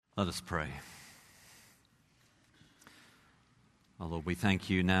Let us pray. Oh Lord, we thank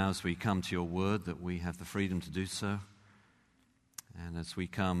you now as we come to your word that we have the freedom to do so. And as we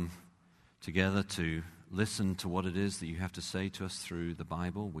come together to listen to what it is that you have to say to us through the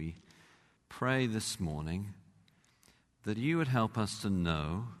Bible, we pray this morning that you would help us to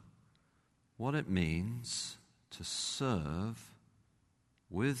know what it means to serve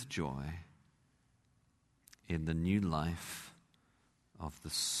with joy in the new life of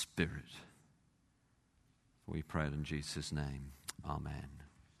the Spirit. We pray it in Jesus' name. Amen.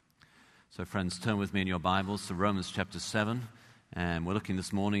 So friends, turn with me in your Bibles to Romans chapter 7, and we're looking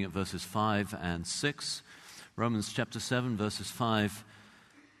this morning at verses 5 and 6. Romans chapter 7, verses 5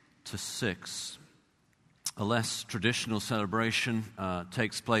 to 6. A less traditional celebration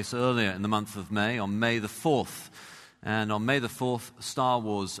takes place earlier in the month of May, on May the 4th. And on May the 4th, Star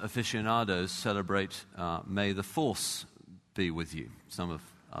Wars aficionados celebrate May the Force be with you. Some of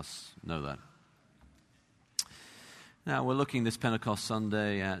us know that. Now, we're looking this Pentecost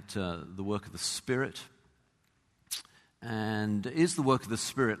Sunday at the work of the Spirit. And is the work of the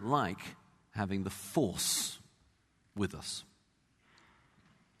Spirit like having the force with us?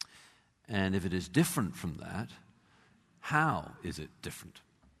 And if it is different from that, how is it different?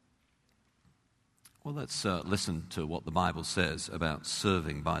 Well, let's listen to what the Bible says about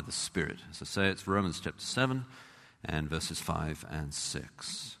serving by the Spirit. As I say, it's Romans chapter 7 and verses 5 and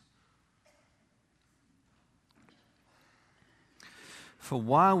 6. For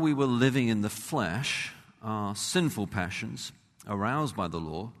while we were living in the flesh, our sinful passions, aroused by the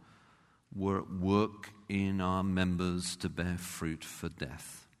law, were at work in our members to bear fruit for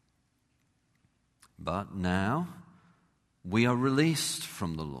death. But now we are released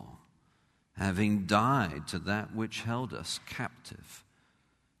from the law, having died to that which held us captive,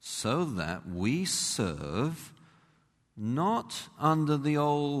 so that we serve not under the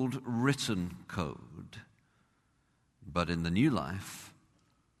old written code, but in the new life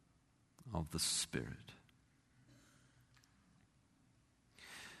of the Spirit.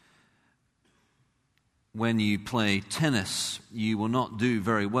 When you play tennis, you will not do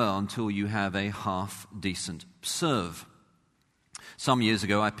very well until you have a half-decent serve. Some years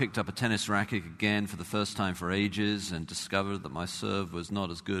ago, I picked up a tennis racket again for the first time for ages and discovered that my serve was not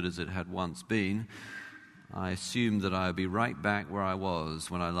as good as it had once been. I assumed that I would be right back where I was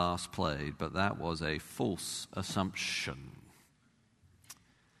when I last played, but that was a false assumption.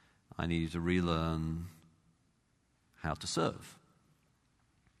 I needed to relearn how to serve.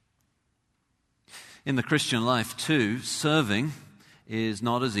 In the Christian life, too, serving is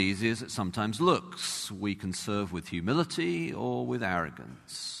not as easy as it sometimes looks. We can serve with humility or with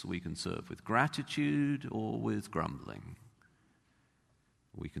arrogance. We can serve with gratitude or with grumbling.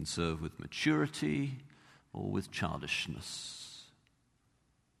 We can serve with maturity or with childishness.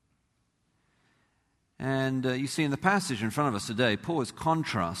 And you see in the passage in front of us today, Paul is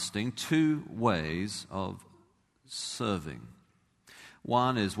contrasting two ways of serving.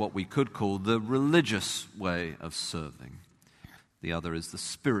 One is what we could call the religious way of serving. The other is the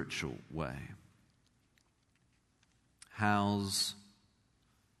spiritual way. How's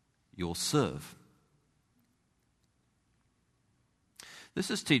your serve?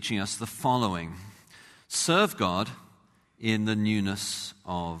 This is teaching us the following. Serve God in the newness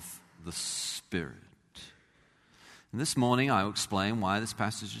of the Spirit. And this morning I will explain why this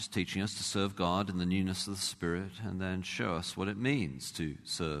passage is teaching us to serve God in the newness of the Spirit, and then show us what it means to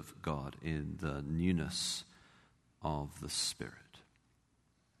serve God in the newness of the Spirit.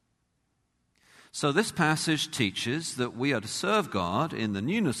 So this passage teaches that we are to serve God in the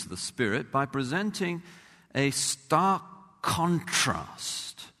newness of the Spirit by presenting a stark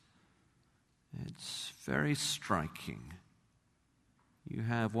contrast. It's very striking. You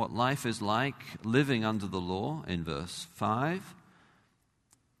have what life is like living under the law in verse 5,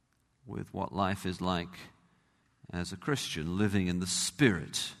 with what life is like as a Christian living in the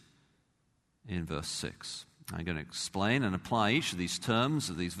Spirit in verse 6. I'm going to explain and apply each of these terms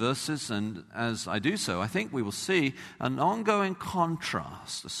of these verses, and as I do so, I think we will see an ongoing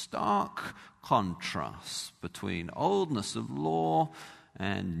contrast, a stark contrast between oldness of law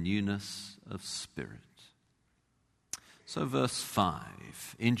and newness of Spirit. So verse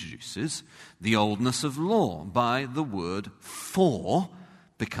 5 introduces the oldness of law by the word for,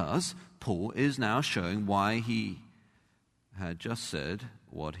 because Paul is now showing why he had just said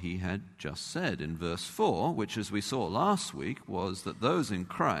what he had just said in verse 4, which, as we saw last week, was that those in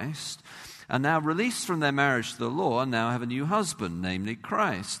Christ are now released from their marriage to the law and now have a new husband, namely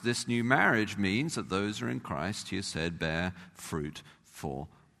Christ. This new marriage means that those who are in Christ, he has said, bear fruit for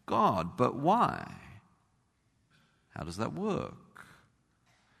God. But why? How does that work?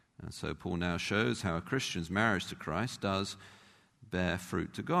 And so Paul now shows how a Christian's marriage to Christ does bear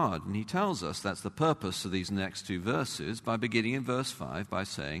fruit to God. And he tells us that's the purpose of these next two verses by beginning in verse 5 by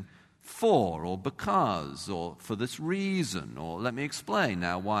saying, for, or because, or for this reason, or let me explain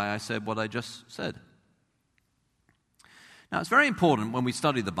now why I said what I just said. Now, it's very important when we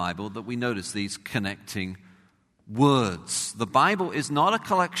study the Bible that we notice these connecting words. The Bible is not a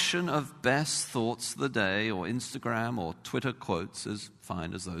collection of best thoughts of the day or Instagram or Twitter quotes, as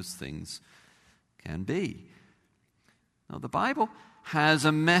fine as those things can be. No, the Bible has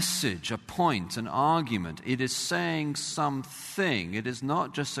a message, a point, an argument. It is saying something. It is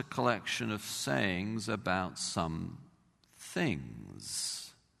not just a collection of sayings about some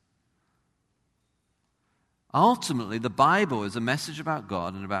things. Ultimately, the Bible is a message about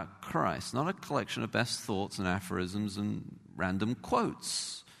God and about Christ, not a collection of best thoughts and aphorisms and random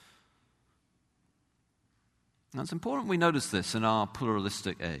quotes. Now, it's important we notice this in our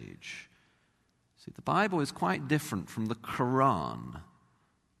pluralistic age. See, the Bible is quite different from the Quran.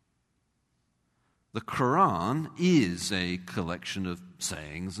 The Quran is a collection of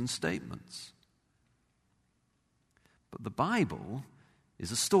sayings and statements. But the Bible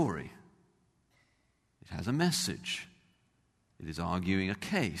is a story. It has a message. It is arguing a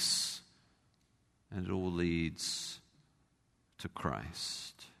case. And it all leads to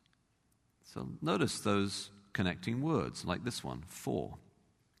Christ. So notice those connecting words, like this one, for.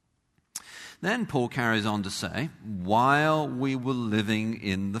 Then Paul carries on to say, while we were living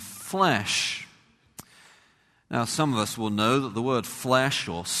in the flesh. Now, some of us will know that the word flesh,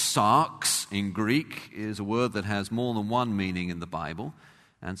 or sarx in Greek, is a word that has more than one meaning in the Bible,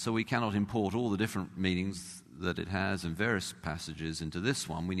 and so we cannot import all the different meanings that it has in various passages into this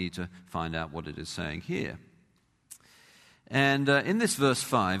one. We need to find out what it is saying here. And in this verse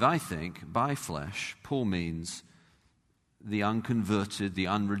 5, I think, by flesh, Paul means the unconverted, the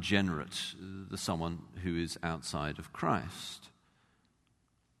unregenerate, the someone who is outside of Christ.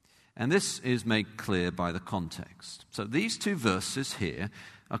 And this is made clear by the context. So these two verses here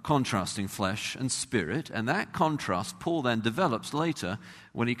are contrasting flesh and spirit, and that contrast Paul then develops later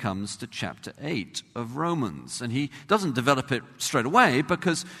when he comes to chapter 8 of Romans. And he doesn't develop it straight away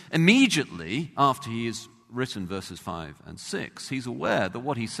because immediately after he is written verses 5 and 6, he's aware that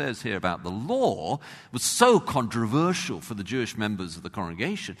what he says here about the law was so controversial for the Jewish members of the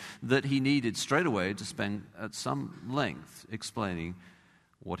congregation that he needed straight away to spend at some length explaining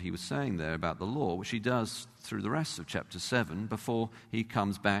what he was saying there about the law, which he does through the rest of chapter 7 before he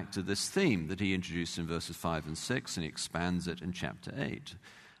comes back to this theme that he introduced in verses 5 and 6, and he expands it in chapter 8.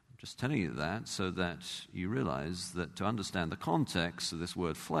 Just telling you that so that you realize that to understand the context of this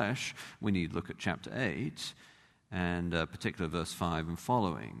word flesh, we need to look at chapter 8 and particular verse 5 and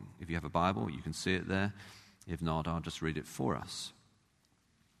following. If you have a Bible, you can see it there. If not, I'll just read it for us.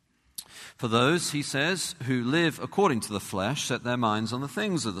 For those, he says, who live according to the flesh set their minds on the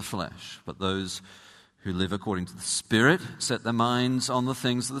things of the flesh, but those who live according to the Spirit set their minds on the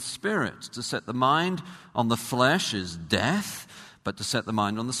things of the Spirit. To set the mind on the flesh is death, but to set the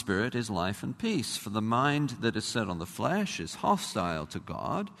mind on the Spirit is life and peace. For the mind that is set on the flesh is hostile to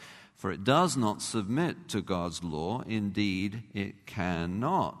God, for it does not submit to God's law. Indeed, it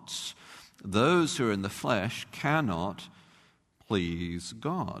cannot. Those who are in the flesh cannot please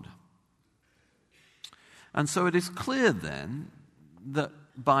God. And so it is clear then that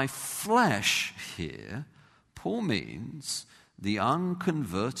by flesh here, Paul means the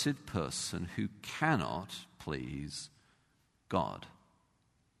unconverted person who cannot please God.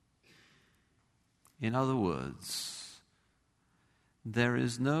 In other words, there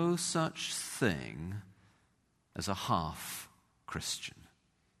is no such thing as a half Christian,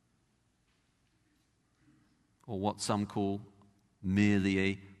 or what some call merely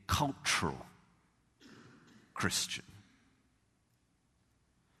a cultural Christian.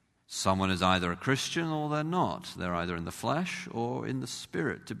 Someone is either a Christian or they're not. They're either in the flesh or in the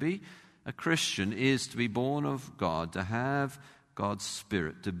Spirit. To be a Christian is to be born of God, to have God's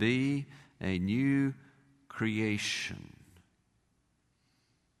Spirit, to be a new creation.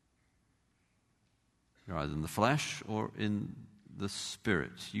 You're either in the flesh or in the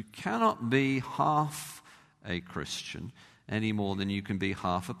Spirit. You cannot be half a Christian any more than you can be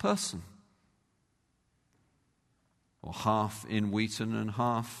half a person, or half in Wheaton and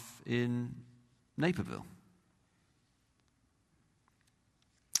half in Naperville.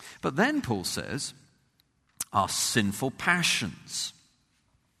 But then Paul says, our sinful passions.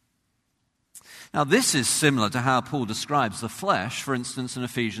 Now this is similar to how Paul describes the flesh, for instance in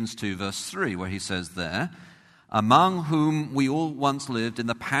Ephesians 2 verse 3, where he says there, among whom we all once lived in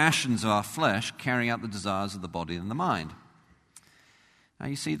the passions of our flesh, carrying out the desires of the body and the mind. Now,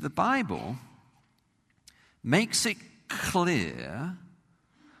 you see, the Bible makes it clear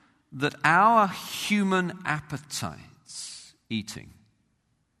that our human appetites, eating,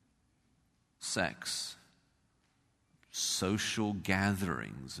 sex, social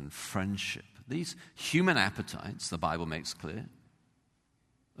gatherings, and friendship, these human appetites, the Bible makes clear,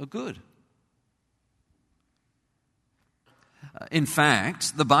 are good. In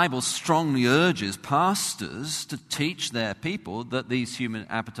fact, the Bible strongly urges pastors to teach their people that these human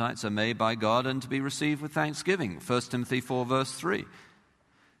appetites are made by God and to be received with thanksgiving. 1 Timothy 4, verse 3.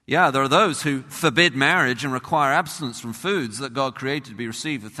 Yeah, there are those who forbid marriage and require abstinence from foods that God created to be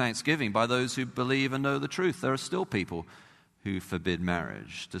received with thanksgiving by those who believe and know the truth. There are still people who forbid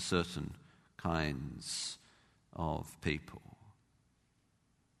marriage to certain kinds of people.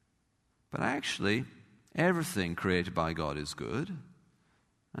 But actually, everything created by God is good,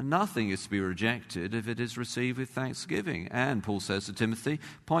 and nothing is to be rejected if it is received with thanksgiving. And Paul says to Timothy,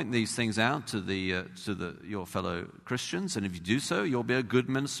 point these things out to your fellow Christians, and if you do so, you'll be a good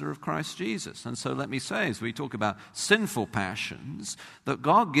minister of Christ Jesus. And so let me say, as we talk about sinful passions, that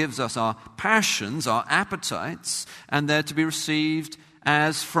God gives us our passions, our appetites, and they're to be received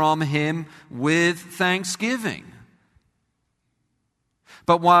as from Him with thanksgiving.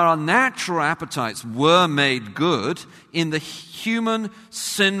 But while our natural appetites were made good, in the human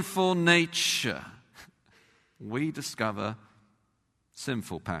sinful nature, we discover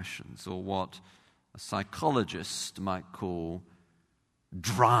sinful passions, or what a psychologist might call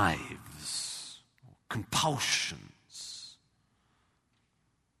drives, or compulsions.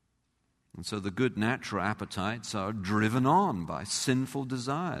 And so the good natural appetites are driven on by sinful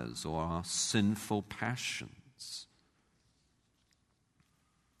desires or our sinful passions.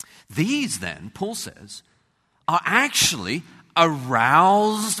 These then, Paul says, are actually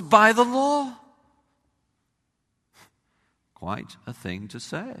aroused by the law. Quite a thing to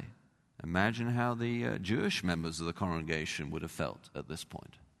say. Imagine how the Jewish members of the congregation would have felt at this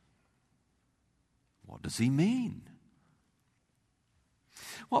point. What does he mean?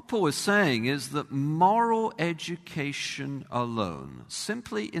 What Paul is saying is that moral education alone,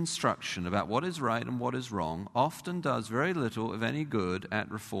 simply instruction about what is right and what is wrong, often does very little of any good at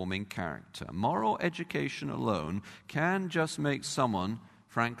reforming character. Moral education alone can just make someone,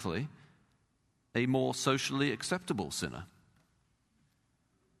 frankly, a more socially acceptable sinner.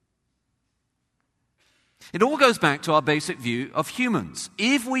 It all goes back to our basic view of humans.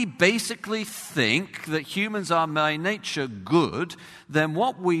 If we basically think that humans are by nature good, then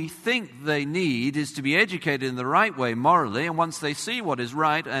what we think they need is to be educated in the right way morally, and once they see what is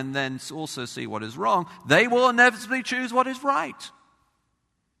right and then also see what is wrong, they will inevitably choose what is right.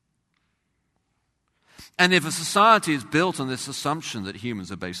 And if a society is built on this assumption that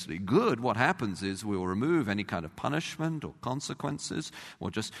humans are basically good, what happens is we will remove any kind of punishment or consequences, or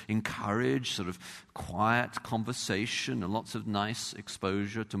just encourage sort of quiet conversation and lots of nice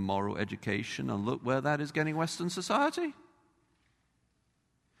exposure to moral education. And look where that is getting Western society.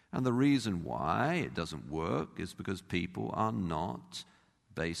 And the reason why it doesn't work is because people are not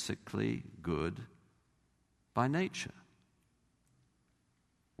basically good by nature.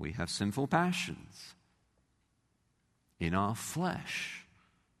 We have sinful passions in our flesh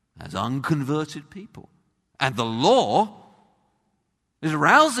as unconverted people. And the law, it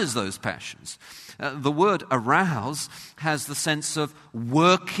arouses those passions. The word arouse has the sense of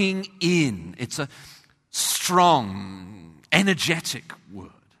working in. It's a strong, energetic word.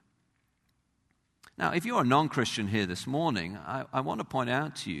 Now, if you're a non-Christian here this morning, I want to point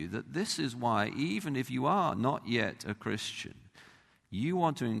out to you that this is why, even if you are not yet a Christian, you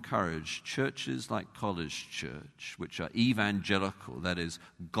want to encourage churches like College Church, which are evangelical, that is,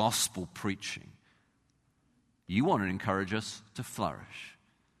 gospel preaching. You want to encourage us to flourish.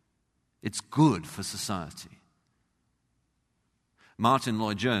 It's good for society. Martin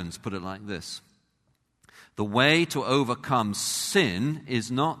Lloyd-Jones put it like this: the way to overcome sin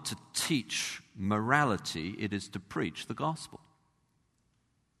is not to teach morality, it is to preach the gospel.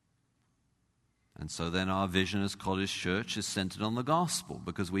 And so then our vision as College Church is centered on the gospel,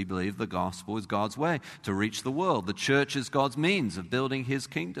 because we believe the gospel is God's way to reach the world. The church is God's means of building His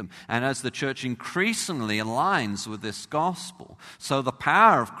kingdom. And as the church increasingly aligns with this gospel, so the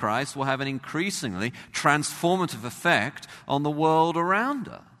power of Christ will have an increasingly transformative effect on the world around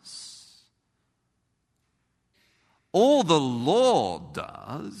us. All the law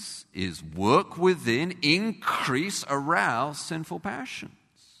does is work within, increase, arouse sinful passion.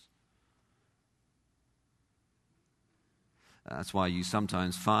 That's why you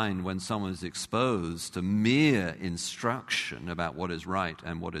sometimes find when someone is exposed to mere instruction about what is right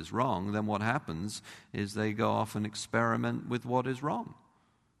and what is wrong, then what happens is they go off and experiment with what is wrong.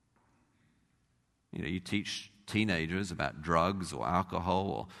 You teach teenagers about drugs or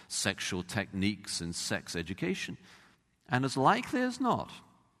alcohol or sexual techniques in sex education. And as likely as not,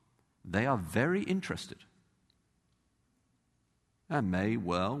 they are very interested and may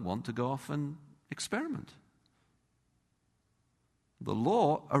well want to go off and experiment. The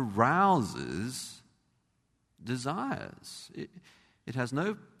law arouses desires. It has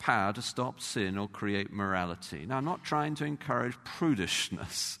no power to stop sin or create morality. Now, I'm not trying to encourage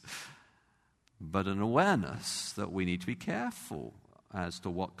prudishness, but an awareness that we need to be careful as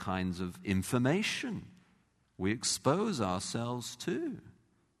to what kinds of information we expose ourselves to.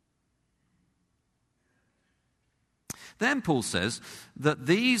 Then Paul says that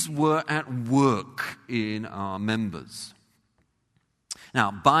these were at work in our members. Now,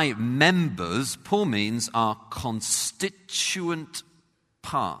 by members, Paul means our constituent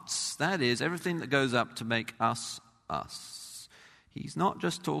parts. That is, everything that goes up to make us us. He's not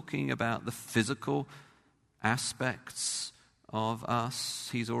just talking about the physical aspects of us.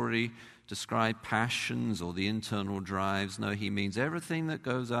 He's already described passions or the internal drives. No, he means everything that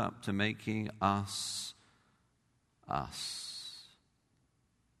goes up to making us us.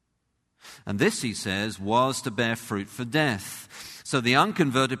 And this, he says, was to bear fruit for death. So the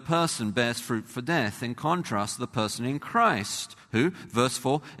unconverted person bears fruit for death, in contrast to the person in Christ, who, verse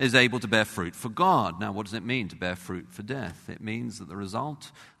 4, is able to bear fruit for God. Now, what does it mean to bear fruit for death? It means that the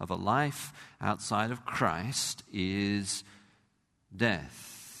result of a life outside of Christ is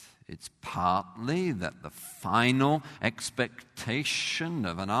death. It's partly that the final expectation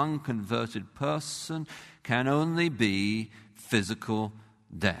of an unconverted person can only be physical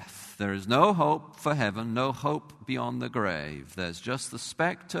death. There is no hope for heaven, no hope beyond the grave. There's just the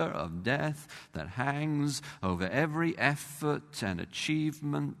specter of death that hangs over every effort and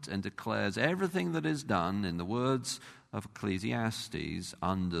achievement and declares everything that is done, in the words of Ecclesiastes,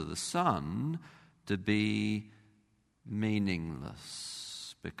 under the sun to be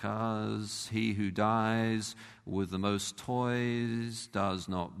meaningless, because he who dies with the most toys does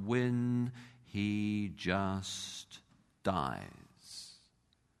not win, he just dies.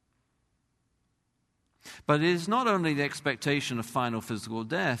 But it is not only the expectation of final physical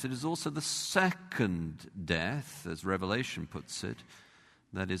death, it is also the second death, as Revelation puts it,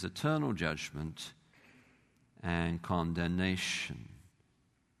 that is eternal judgment and condemnation.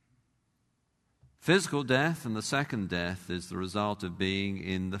 Physical death and the second death is the result of being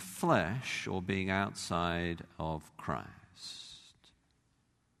in the flesh or being outside of Christ.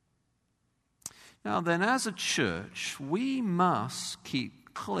 Now then, as a church, we must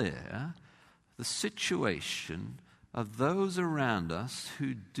keep clear the situation of those around us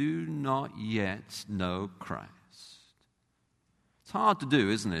who do not yet know Christ. It's hard to do,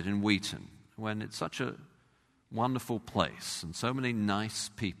 isn't it, in Wheaton, when it's such a wonderful place and so many nice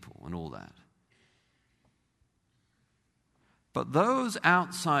people and all that. But those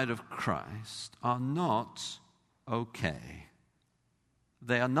outside of Christ are not okay.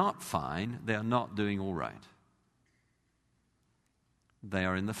 They are not fine. They are not doing all right. They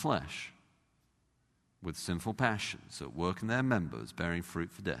are in the flesh, with sinful passions at work in their members, bearing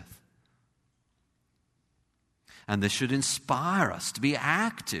fruit for death. And this should inspire us to be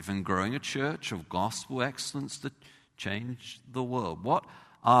active in growing a church of gospel excellence to change the world. What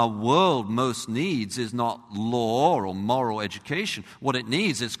our world most needs is not law or moral education. What it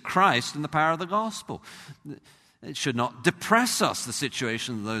needs is Christ and the power of the gospel. It should not depress us, the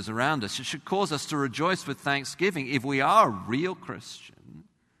situation of those around us. It should cause us to rejoice with thanksgiving if we are a real Christian.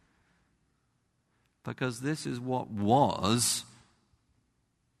 Because this is what was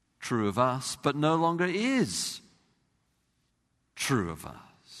true of us, but no longer is true of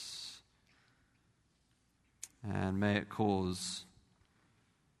us. And may it cause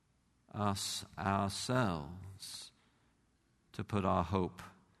us ourselves to put our hope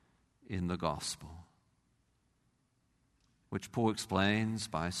in the gospel, which Paul explains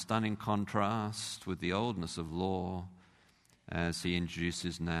by stunning contrast with the oldness of law as he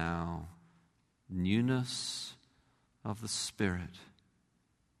introduces now newness of the Spirit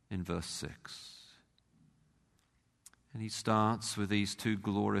in verse 6. And he starts with these two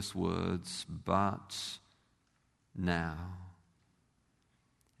glorious words, but now.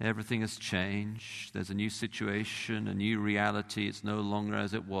 Everything has changed. There's a new situation, a new reality. It's no longer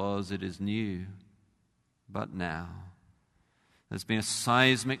as it was. It is new. But now. There's been a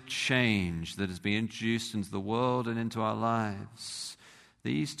seismic change that has been introduced into the world and into our lives.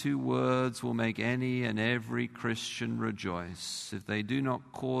 These two words will make any and every Christian rejoice. If they do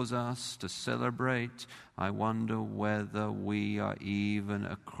not cause us to celebrate, I wonder whether we are even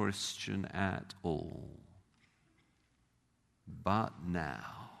a Christian at all. But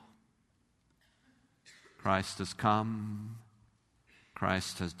now. Christ has come.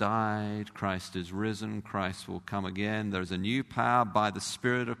 Christ has died. Christ is risen. Christ will come again. There's a new power by the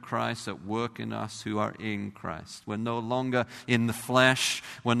Spirit of Christ at work in us who are in Christ. We're no longer in the flesh.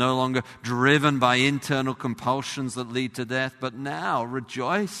 We're no longer driven by internal compulsions that lead to death. But now,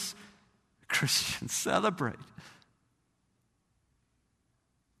 rejoice, Christians, celebrate.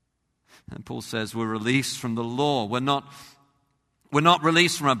 And Paul says we're released from the law. We're not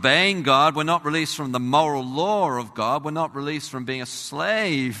released from obeying God. We're not released from the moral law of God. We're not released from being a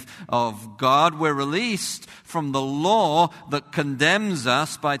slave of God. We're released from the law that condemns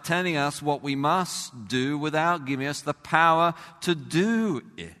us by telling us what we must do without giving us the power to do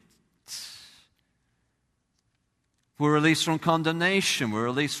it. We're released from condemnation. We're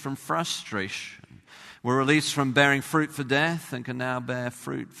released from frustration. We're released from bearing fruit for death and can now bear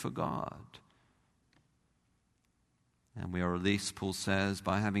fruit for God. And we are released, Paul says,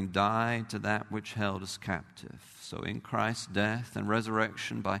 by having died to that which held us captive. So in Christ's death and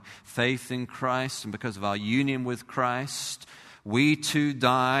resurrection, by faith in Christ and because of our union with Christ, we too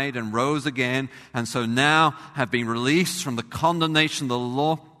died and rose again, and so now have been released from the condemnation of the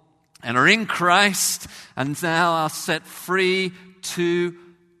law and are in Christ and now are set free to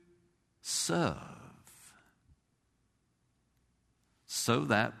serve. So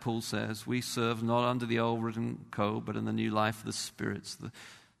that, Paul says, we serve not under the old written code, but in the new life of the spirits.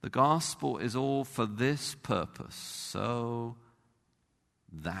 The gospel is all for this purpose, so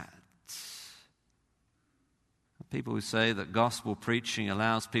that. People who say that gospel preaching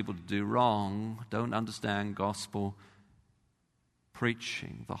allows people to do wrong don't understand gospel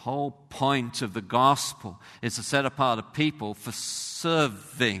preaching. The whole point of the gospel is to set apart a people for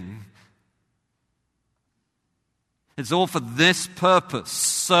serving. It's all for this purpose,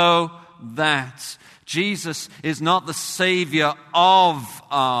 so that Jesus is not the Savior of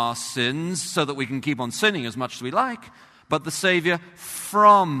our sins, so that we can keep on sinning as much as we like, but the Savior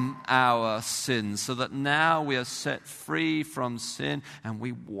from our sins, so that now we are set free from sin and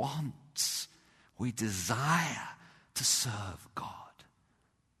we desire to serve God.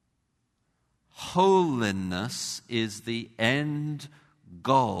 Holiness is the end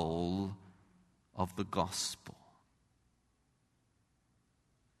goal of the gospel.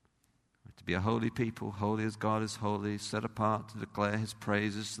 To be a holy people, holy as God is holy, set apart to declare His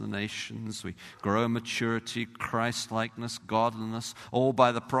praises to the nations. We grow in maturity, Christ-likeness, godliness, all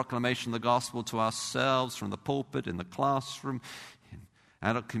by the proclamation of the gospel to ourselves, from the pulpit, in the classroom, in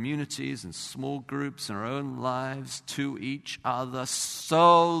adult communities, in small groups, in our own lives, to each other,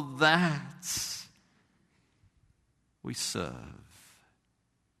 so that we serve.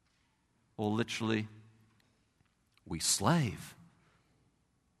 Or literally, we slave.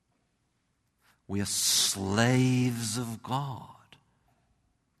 We are slaves of God.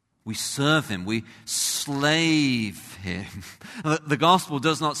 We serve Him. We slave Him. The gospel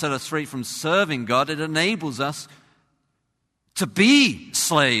does not set us free from serving God. It enables us to be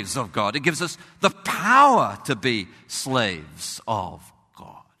slaves of God. It gives us the power to be slaves of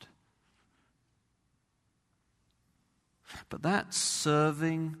God. But that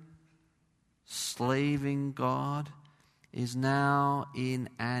serving, slaving God is now in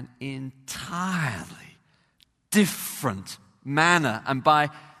an entirely different manner and by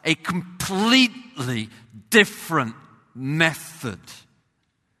a completely different method.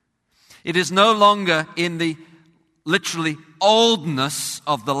 It is no longer in the literally oldness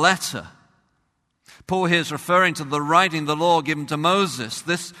of the letter. Paul here is referring to the writing of the law given to Moses.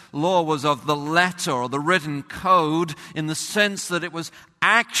 This law was of the letter or the written code in the sense that it was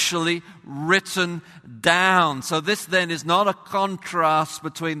actually written down. So this then is not a contrast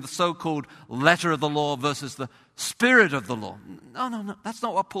between the so-called letter of the law versus the spirit of the law. No. That's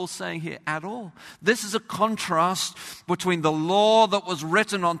not what Paul's saying here at all. This is a contrast between the law that was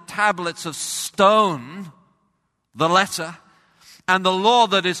written on tablets of stone, the letter, and the law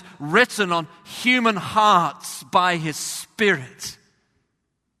that is written on human hearts by His Spirit.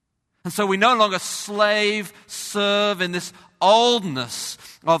 And so we no longer serve in this oldness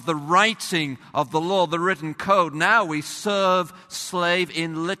of the writing of the law, the written code. Now we slave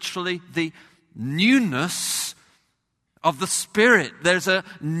in literally the newness of the Spirit. There's a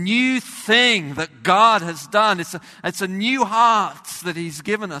new thing that God has done. It's a new heart that He's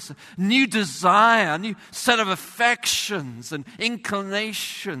given us, a new desire, a new set of affections and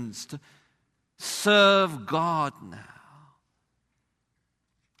inclinations to serve God now.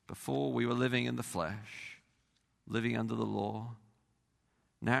 Before we were living in the flesh, living under the law,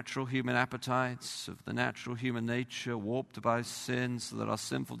 natural human appetites, of the natural human nature warped by sin, so that our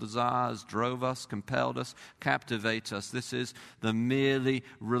sinful desires drove us, compelled us, captivate us. This is the merely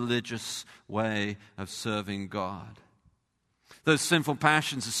religious way of serving God. Those sinful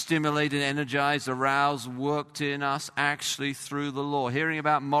passions are stimulated, energized, aroused, worked in us actually through the law. Hearing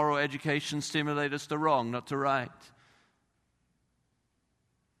about moral education stimulates us to wrong, not to right.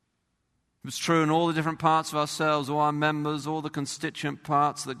 It's true in all the different parts of ourselves, all our members, all the constituent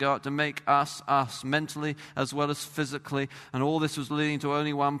parts that go out to make us, mentally as well as physically. And all this was leading to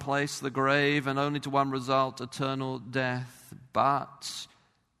only one place, the grave, and only to one result, eternal death. But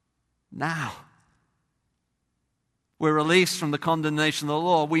now, we're released from the condemnation of the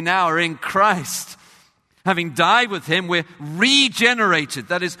law. We now are in Christ. Having died with him, we're regenerated,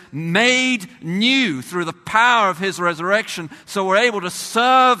 that is, made new through the power of his resurrection, so we're able to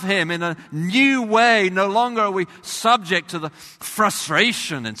serve him in a new way. No longer are we subject to the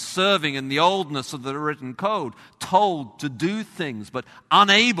frustration and serving in the oldness of the written code, told to do things but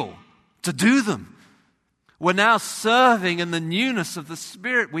unable to do them. We're now serving in the newness of the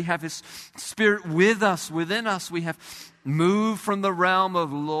Spirit. We have his Spirit with us, within us. We have moved from the realm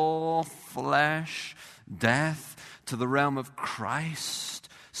of law, flesh, death, to the realm of Christ,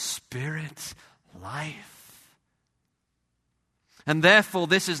 Spirit, life. And therefore,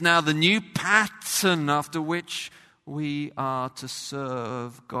 this is now the new pattern after which we are to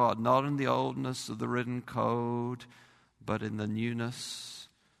serve God, not in the oldness of the written code, but in the newness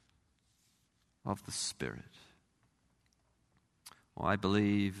of the Spirit. Well, I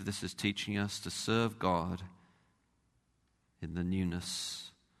believe this is teaching us to serve God in the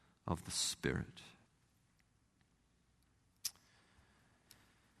newness of the Spirit.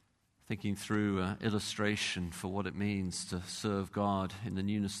 Thinking through an illustration for what it means to serve God in the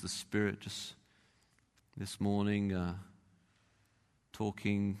newness of the Spirit. Just this morning,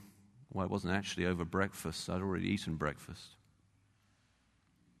 talking, well, it wasn't actually over breakfast. I'd already eaten breakfast.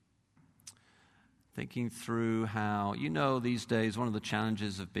 Thinking through how, these days, one of the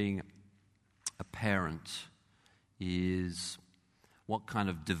challenges of being a parent is what kind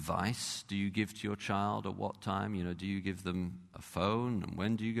of device do you give to your child at what time? Do you give them a phone? And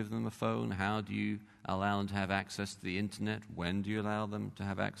when do you give them a phone? How do you allow them to have access to the internet? When do you allow them to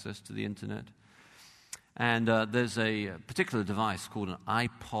have access to the internet? And there's a particular device called an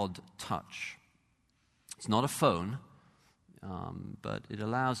iPod Touch. It's not a phone, but it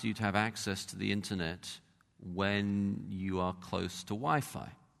allows you to have access to the internet when you are close to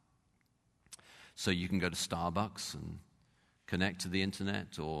Wi-Fi. So you can go to Starbucks and connect to the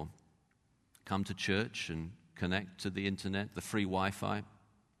internet, or come to church and connect to the internet, the free Wi-Fi,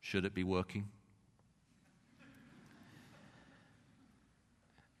 should it be working.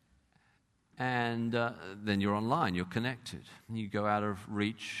 And then you're online, you're connected. You go out of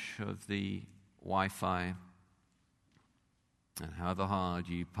reach of the Wi-Fi, and however hard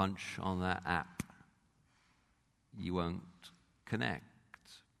you punch on that app, you won't connect.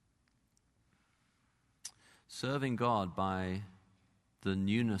 Serving God by the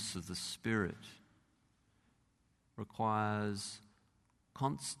newness of the Spirit requires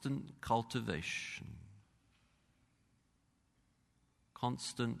constant cultivation,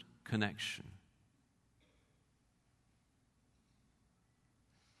 constant connection.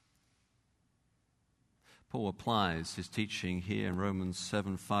 Paul applies his teaching here in Romans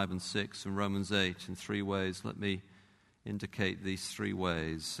 7, 5, and 6, and Romans 8 in three ways. Let me indicate these three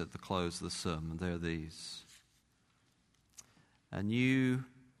ways at the close of the sermon. They're these. A new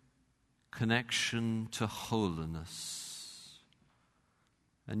connection to holiness,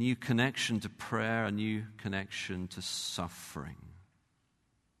 a new connection to prayer, a new connection to suffering.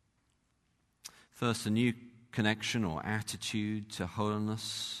 First, a new connection or attitude to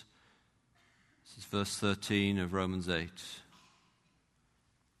holiness. This is verse 13 of Romans 8.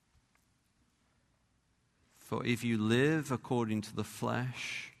 For if you live according to the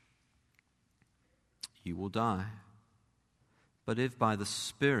flesh, you will die. But if by the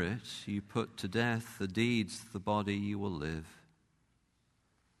Spirit you put to death the deeds of the body, you will live.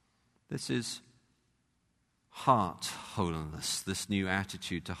 This is heart holiness, this new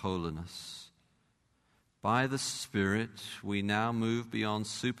attitude to holiness. By the Spirit, we now move beyond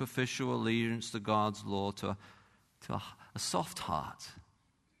superficial allegiance to God's law to a soft heart.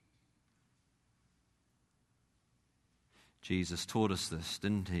 Jesus taught us this,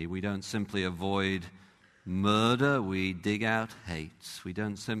 didn't he? We don't simply avoid murder, we dig out hate. We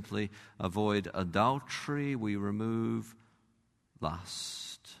don't simply avoid adultery, we remove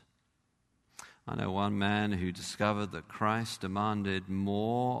lust. I know one man who discovered that Christ demanded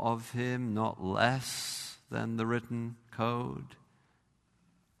more of him, not less than the written code.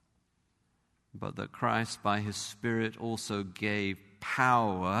 but that Christ by his Spirit also gave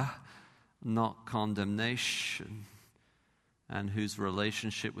power, not condemnation, and whose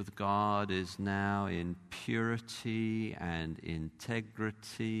relationship with God is now in purity and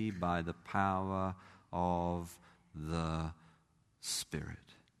integrity by the power of the Spirit.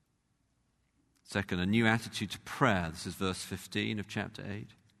 Second, a new attitude to prayer. This is verse 15 of chapter 8.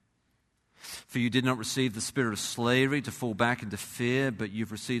 For you did not receive the spirit of slavery to fall back into fear, but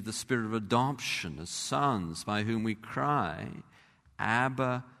you've received the spirit of adoption as sons, by whom we cry,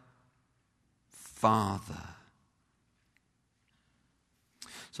 Abba, Father.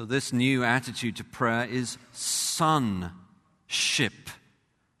 So this new attitude to prayer is sonship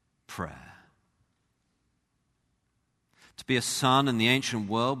prayer. To be a son in the ancient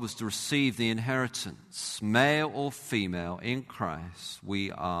world was to receive the inheritance. Male or female in Christ,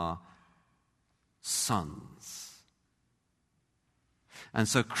 we are sons. And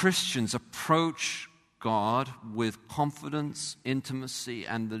so Christians approach God with confidence, intimacy,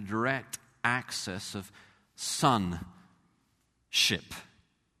 and the direct access of sonship.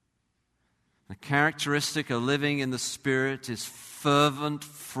 The characteristic of living in the Spirit is fervent,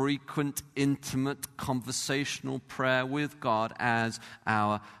 frequent, intimate, conversational prayer with God as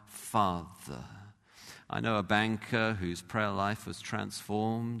our Father. I know a banker whose prayer life was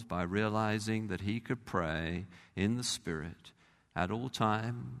transformed by realizing that he could pray in the Spirit at all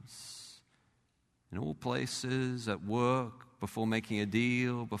times, in all places, at work, before making a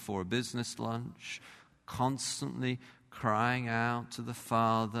deal, before a business lunch, constantly crying out to the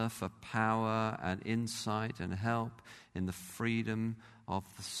Father for power and insight and help in the freedom of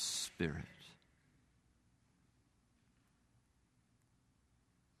the Spirit.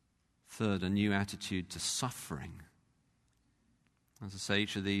 Third, a new attitude to suffering. As I say,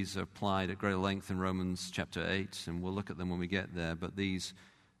 each of these are applied at greater length in Romans chapter 8, and we'll look at them when we get there, but these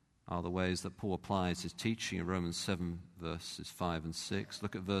are the ways that Paul applies his teaching in Romans 7, verses 5 and 6.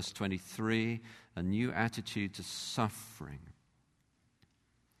 Look at verse 23, a new attitude to suffering.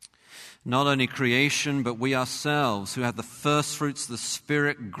 Not only creation, but we ourselves, who have the first fruits of the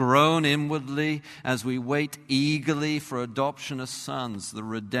Spirit, groan inwardly as we wait eagerly for adoption as sons, the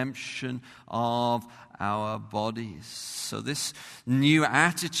redemption of our bodies. So this new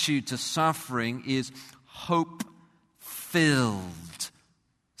attitude to suffering is hope-filled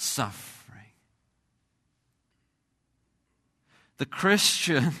suffering. The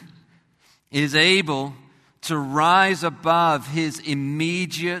Christian is able to rise above his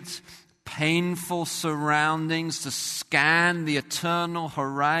immediate, painful surroundings, to scan the eternal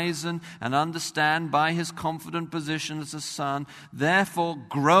horizon and understand by his confident position as a son, therefore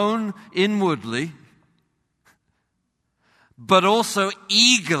groan inwardly, but also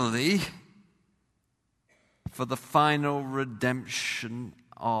eagerly for the final redemption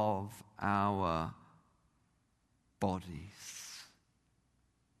of our bodies.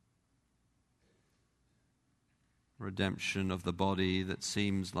 Redemption of the body that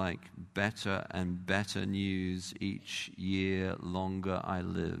seems like better and better news each year longer I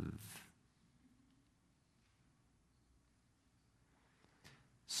live.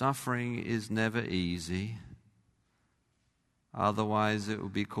 Suffering is never easy. Otherwise it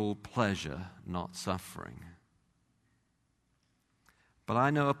would be called pleasure, not suffering. But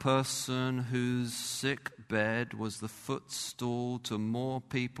I know a person whose sick bed was the footstool to more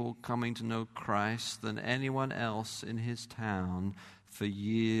people coming to know Christ than anyone else in his town for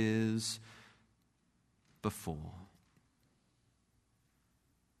years before.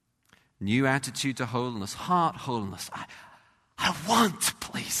 New attitude to holiness, heart holiness. I want to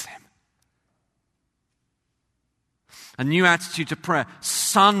please him. A new attitude to prayer,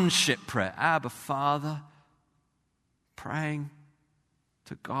 sonship prayer. Abba, Father, praying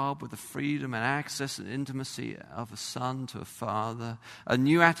to God with the freedom and access and intimacy of a son to a father. A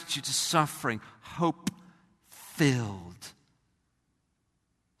new attitude to suffering, hope-filled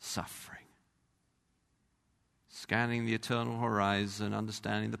suffering. Scanning the eternal horizon,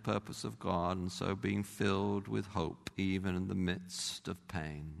 understanding the purpose of God, and so being filled with hope even in the midst of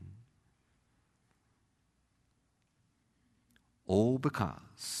pain. All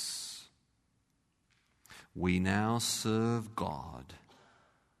because we now serve God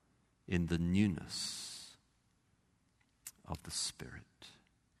in the newness of the Spirit.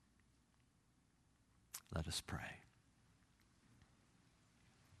 Let us pray.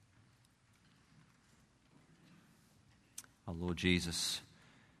 Our Lord Jesus,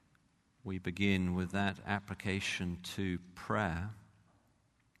 we begin with that application to prayer.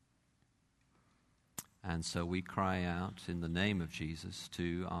 And so we cry out in the name of Jesus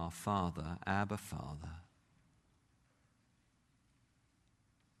to our Father, Abba, Father.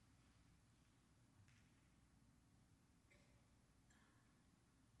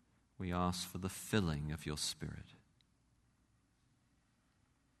 We ask for the filling of your Spirit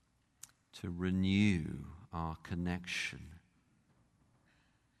to renew our connection.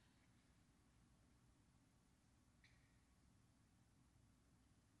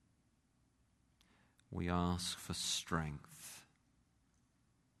 We ask for strength,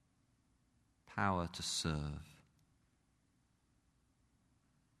 power to serve.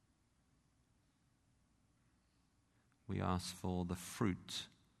 We ask for the fruit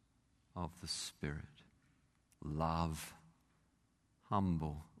of the Spirit, love,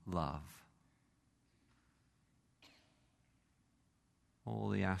 humble love. All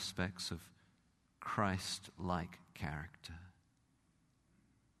the aspects of Christ-like character.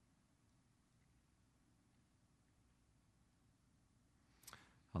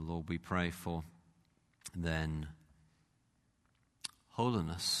 Our Lord, we pray for then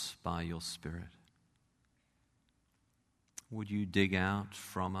holiness by your Spirit. Would you dig out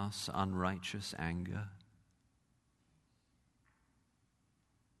from us unrighteous anger?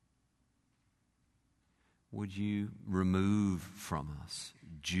 Would you remove from us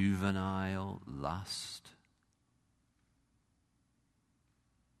juvenile lust?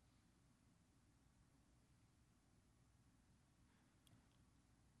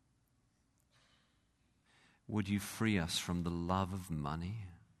 Would you free us from the love of money?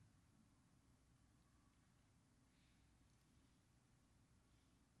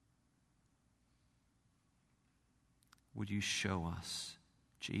 Would you show us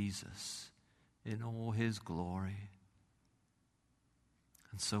Jesus in all his glory?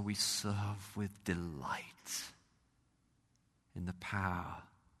 And so we serve with delight in the power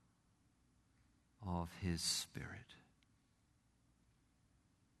of his Spirit.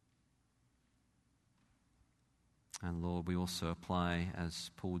 And Lord, we also apply,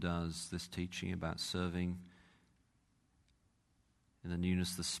 as Paul does, this teaching about serving in the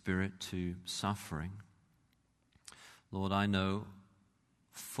newness of the Spirit to suffering. Lord, I know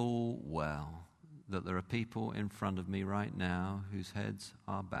full well that there are people in front of me right now whose heads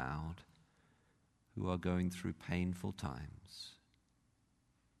are bowed, who are going through painful times,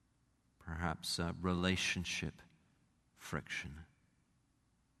 perhaps relationship friction,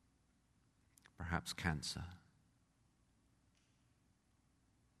 perhaps cancer.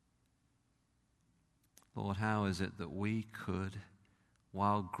 Lord, how is it that we could,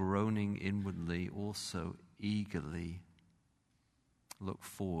 while groaning inwardly, also eagerly look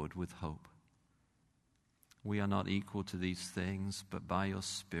forward with hope? We are not equal to these things, but by your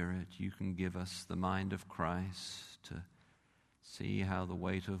Spirit you can give us the mind of Christ to see how the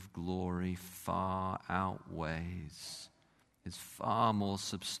weight of glory far outweighs, is far more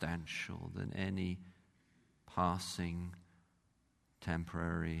substantial than any passing,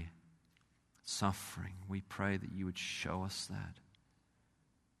 temporary suffering. We pray that you would show us that.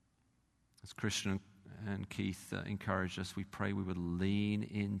 As Christian and Keith encouraged us, we pray we would lean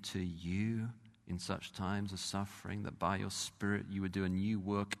into you in such times of suffering, that by your Spirit you would do a new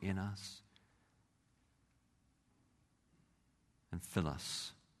work in us and fill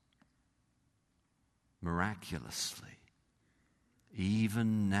us miraculously,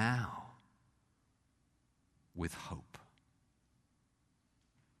 even now, with hope.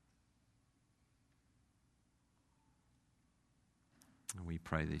 And we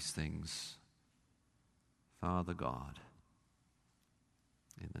pray these things, Father God,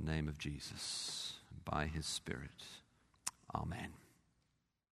 in the name of Jesus, by his Spirit. Amen.